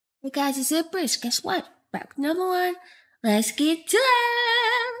Hey guys, it's Empress. Guess what? Back with another one. Let's get to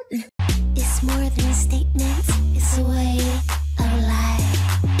it. It's more than a statement, it's a way of life.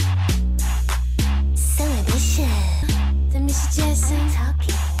 Celebration. The Miss Jackson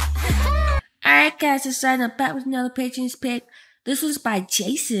talking. Alright guys, it's I'm back with another Patreon's pick. This was by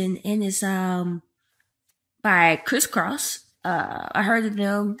Jason and it's by Kris Kross. I heard of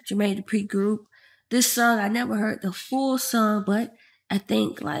them, Jermaine Dupri group. This song I never heard the full song, but I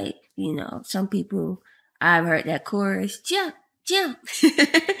think some people I've heard that chorus. Jump, jump.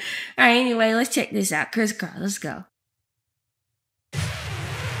 Alright, anyway, let's check this out. Kris Kross, let's go.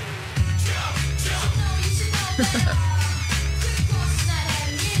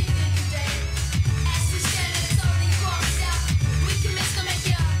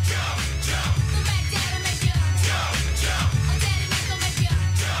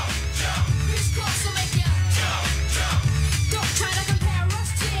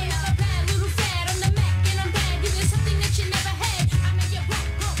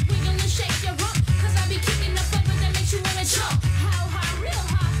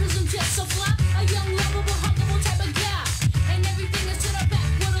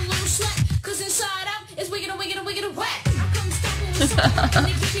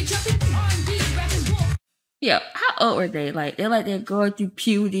 Yo, how old were they? They're going through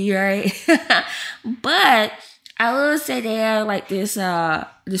puberty, right? But I will say they have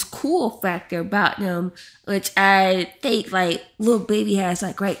this cool factor about them, which I think little baby has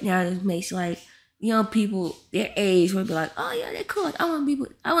right now that makes young people their age would be like, oh yeah, they're cool. I wanna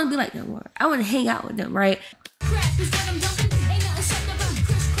be like them more. I wanna hang out with them, right?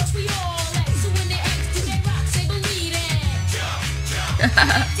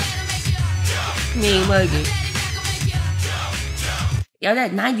 Me muggy. Yo,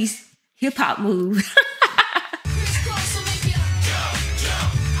 that 90s hip hop move.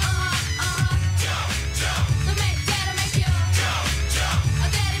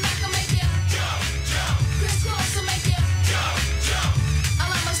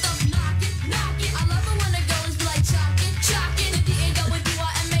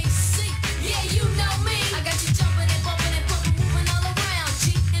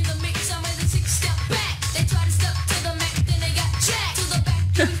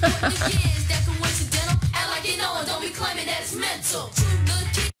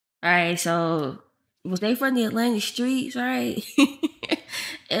 Alright, so was they from the Atlanta streets, right?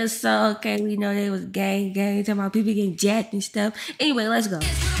 And so okay, we know they was gang, talking about people getting jacked and stuff. Anyway, let's go.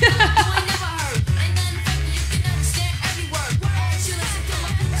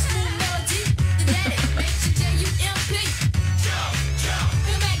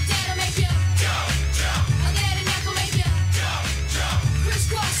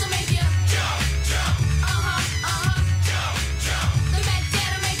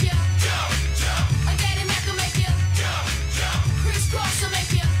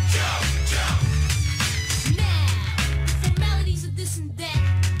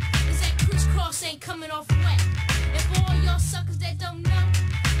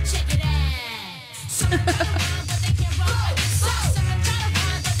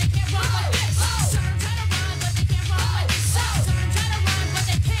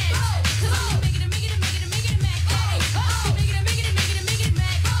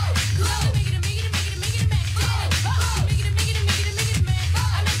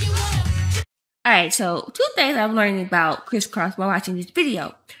 Alright, so 2 things I'm learning about Kris Kross while watching this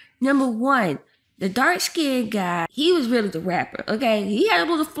video. Number 1, the dark-skinned guy, he was really the rapper, okay? He had a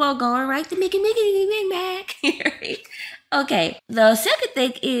little flow going, right? The Mickey Mac. Okay, the second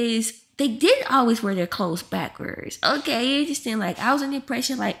thing is they didn't always wear their clothes backwards. Okay, interesting. I was in the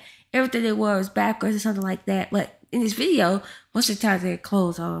impression everything they wore was backwards or something like that. But in this video, most of the time their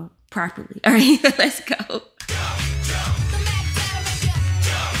clothes are properly. Alright, let's go.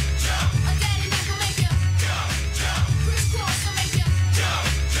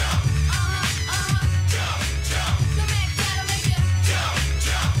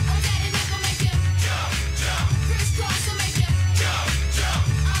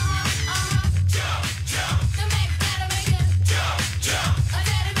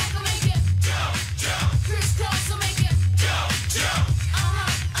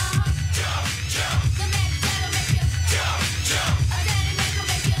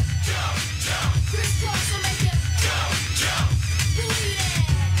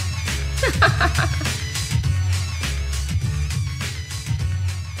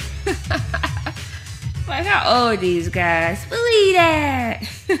 How old are these guys? Believe that.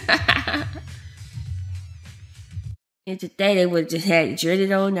 And today they would have just had it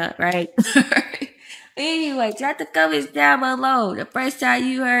dreaded on up, right? Anyway, drop the comments down below. The first time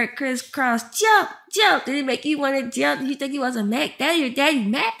you heard Kris Kross jump, jump, did it make you want to jump? Did you think he was a Mac? Daddy or Daddy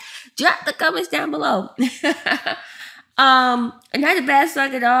Mac? Drop the comments down below. Not a bad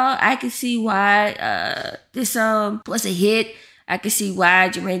song at all. I can see why this song was a hit. I can see why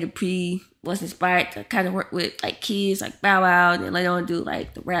Jermaine Dupri was inspired to kind of work with like kids like Bow Wow and then later on do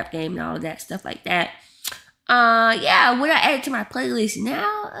like the rap game and all of that stuff like that. Yeah, would I add it to my playlist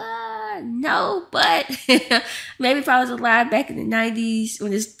now? No, but maybe if I was alive back in the 90s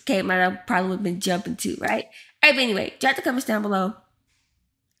when this came out, I probably would have been jumping too, right? Alright, but anyway, drop the comments down below.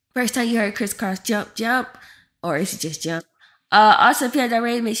 First time you heard Kris Kross jump, jump, or is it just jump? Also, if you haven't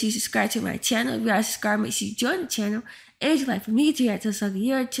already, make sure you subscribe to my channel. If you are subscribed, make sure you join the channel. And if you'd like for me to react to something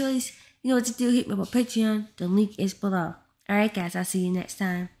your choice, you know what to do. Hit me on my Patreon. The link is below. Alright, guys, I'll see you next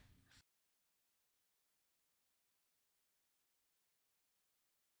time.